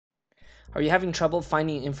Are you having trouble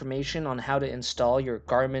finding information on how to install your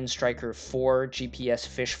Garmin Striker 4 GPS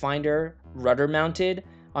fish finder rudder mounted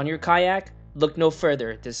on your kayak? Look no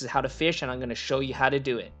further. This is how to fish and I'm going to show you how to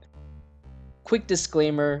do it. Quick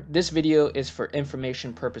disclaimer, this video is for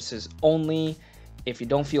information purposes only. If you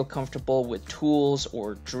don't feel comfortable with tools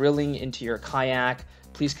or drilling into your kayak,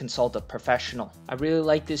 please consult a professional. I really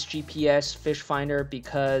like this GPS fish finder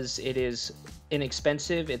because it is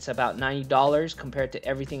inexpensive. It's about $90 compared to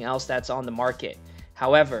everything else that's on the market.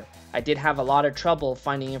 However, I did have a lot of trouble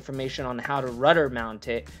finding information on how to rudder mount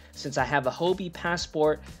it since I have a Hobie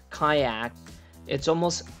Passport kayak. It's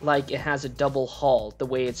almost like it has a double hull the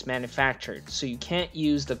way it's manufactured, so you can't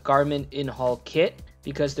use the Garmin in-hull kit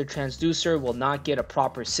because the transducer will not get a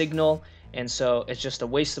proper signal, and so it's just a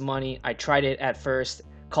waste of money. I tried it at first,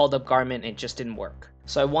 called up Garmin, and it just didn't work.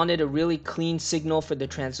 So I wanted a really clean signal for the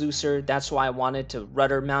transducer. That's why I wanted to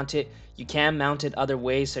rudder mount it. You can mount it other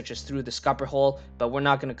ways, such as through the scupper hole, but we're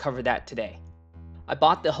not going to cover that today. I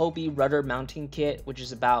bought the Hobie rudder mounting kit, which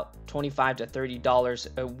is about $25 to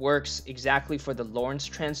 $30. It works exactly for the Lawrence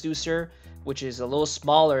transducer, which is a little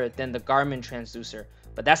smaller than the Garmin transducer.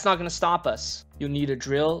 But that's not going to stop us. You'll need a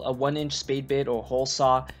drill, a 1-inch spade bit or hole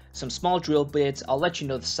saw, some small drill bits, I'll let you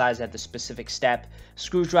know the size at the specific step,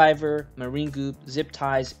 screwdriver, marine goop, zip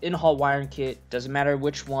ties, in-hull wiring kit, doesn't matter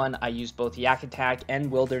which one, I use both Yak Attack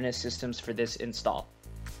and Wilderness systems for this install.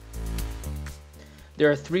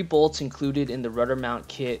 There are 3 bolts included in the rudder mount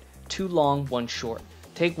kit, 2 long, 1 short.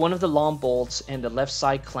 Take one of the long bolts and the left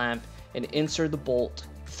side clamp and insert the bolt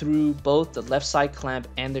through both the left side clamp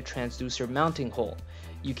and the transducer mounting hole.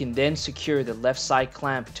 You can then secure the left side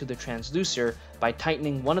clamp to the transducer by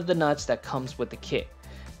tightening one of the nuts that comes with the kit.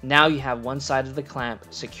 Now you have one side of the clamp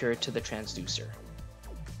secured to the transducer.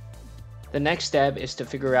 The next step is to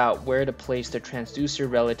figure out where to place the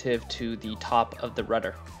transducer relative to the top of the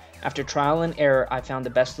rudder. After trial and error, I found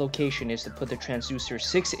the best location is to put the transducer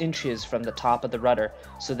 6 inches from the top of the rudder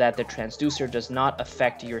so that the transducer does not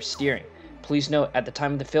affect your steering. Please note, at the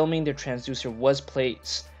time of the filming, the transducer was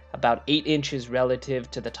placed about 8 inches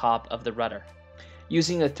relative to the top of the rudder.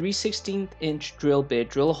 Using a 3/16 inch drill bit,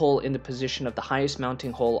 drill a hole in the position of the highest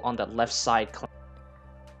mounting hole on the left side clamp.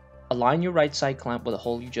 Align your right side clamp with the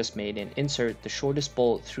hole you just made and insert the shortest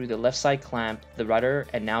bolt through the left side clamp, the rudder,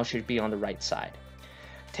 and now should be on the right side.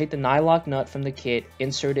 Take the nylock nut from the kit,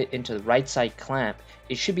 insert it into the right side clamp.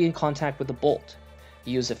 It should be in contact with the bolt.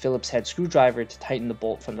 Use a Phillips head screwdriver to tighten the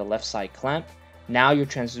bolt from the left side clamp. Now your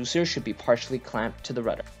transducer should be partially clamped to the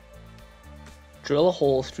rudder. Drill a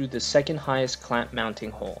hole through the second highest clamp mounting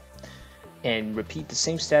hole and repeat the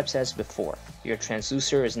same steps as before. Your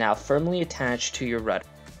transducer is now firmly attached to your rudder.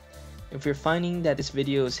 If you're finding that this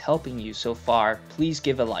video is helping you so far, please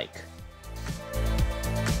give a like.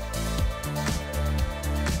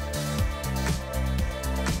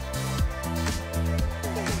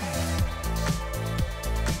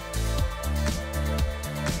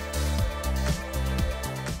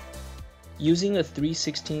 Using a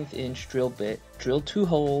 3/16 inch drill bit, drill 2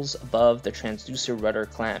 holes above the transducer rudder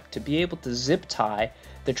clamp to be able to zip tie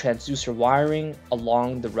the transducer wiring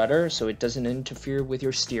along the rudder so it doesn't interfere with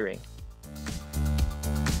your steering.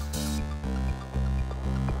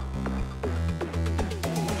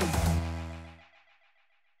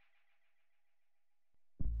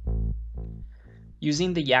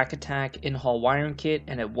 Using the Yak Attack in-hull wiring kit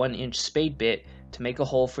and a 1-inch spade bit to make a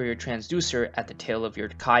hole for your transducer at the tail of your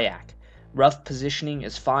kayak. Rough positioning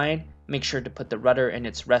is fine. Make sure to put the rudder in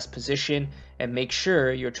its rest position and make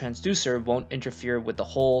sure your transducer won't interfere with the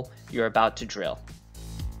hole you're about to drill.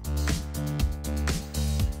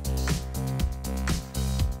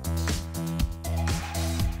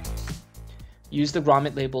 Use the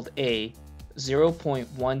grommet labeled A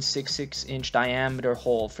 0.166 inch diameter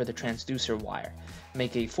hole for the transducer wire.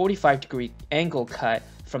 Make a 45-degree angle cut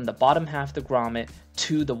from the bottom half of the grommet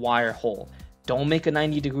to the wire hole. Don't make a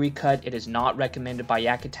 90-degree cut. It is not recommended by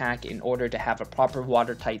Yak Attack in order to have a proper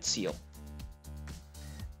watertight seal.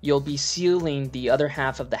 You'll be sealing the other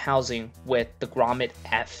half of the housing with the grommet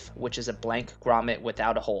F, which is a blank grommet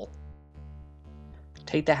without a hole.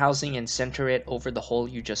 Take the housing and center it over the hole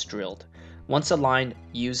you just drilled. Once aligned,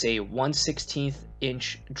 use a 1/16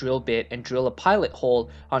 inch drill bit and drill a pilot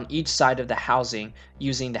hole on each side of the housing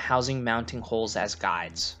using the housing mounting holes as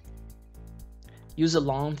guides. Use a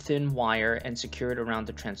long thin wire and secure it around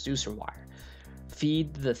the transducer wire.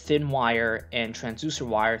 Feed the thin wire and transducer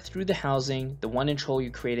wire through the housing, the 1-inch hole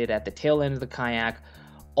you created at the tail end of the kayak,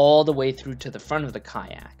 all the way through to the front of the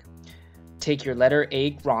kayak. Take your letter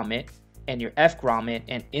A grommet and your F grommet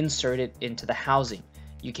and insert it into the housing.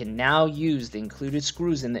 You can now use the included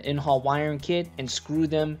screws in the in-haul wiring kit and screw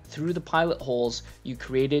them through the pilot holes you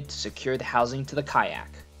created to secure the housing to the kayak.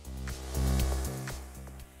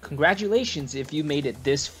 Congratulations if you made it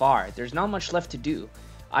this far. There's not much left to do.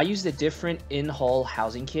 I used a different in-hull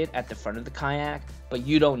housing kit at the front of the kayak, but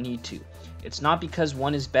you don't need to. It's not because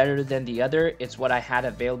one is better than the other, it's what I had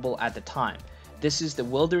available at the time. This is the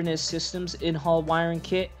Wilderness Systems in-hull wiring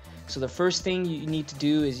kit. So the first thing you need to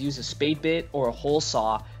do is use a spade bit or a hole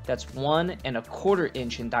saw that's 1 1/4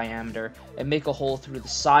 inch in diameter and make a hole through the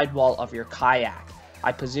sidewall of your kayak.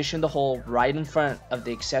 I positioned the hole right in front of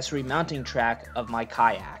the accessory mounting track of my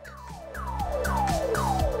kayak.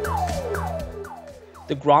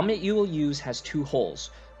 The grommet you will use has 2 holes,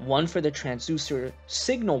 one for the transducer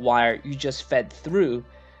signal wire you just fed through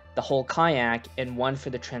the whole kayak and one for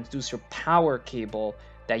the transducer power cable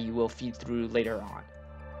that you will feed through later on.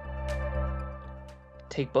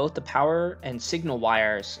 Take both the power and signal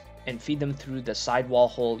wires and feed them through the sidewall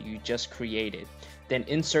hole you just created. Then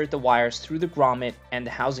insert the wires through the grommet and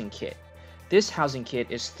the housing kit. This housing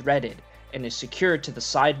kit is threaded and is secured to the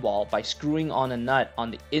sidewall by screwing on a nut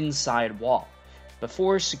on the inside wall.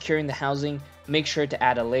 Before securing the housing, make sure to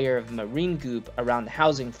add a layer of marine goop around the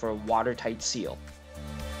housing for a watertight seal.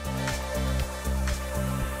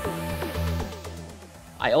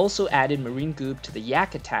 I also added marine goop to the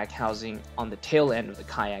yak attack housing on the tail end of the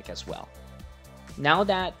kayak as well. Now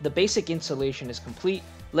that the basic installation is complete,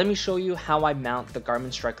 let me show you how I mount the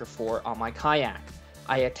Garmin Striker 4 on my kayak.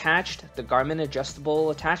 I attached the Garmin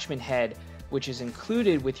adjustable attachment head, which is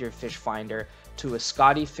included with your fish finder, to a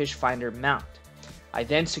Scotty fish finder mount. I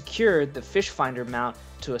then secured the fish finder mount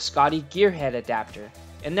to a Scotty gearhead adapter,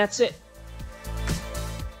 and that's it.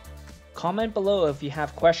 Comment below if you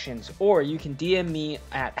have questions, or you can DM me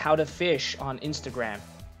at howtofish on Instagram.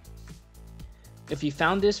 If you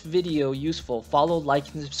found this video useful, follow,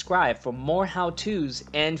 like, and subscribe for more how-tos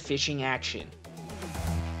and fishing action.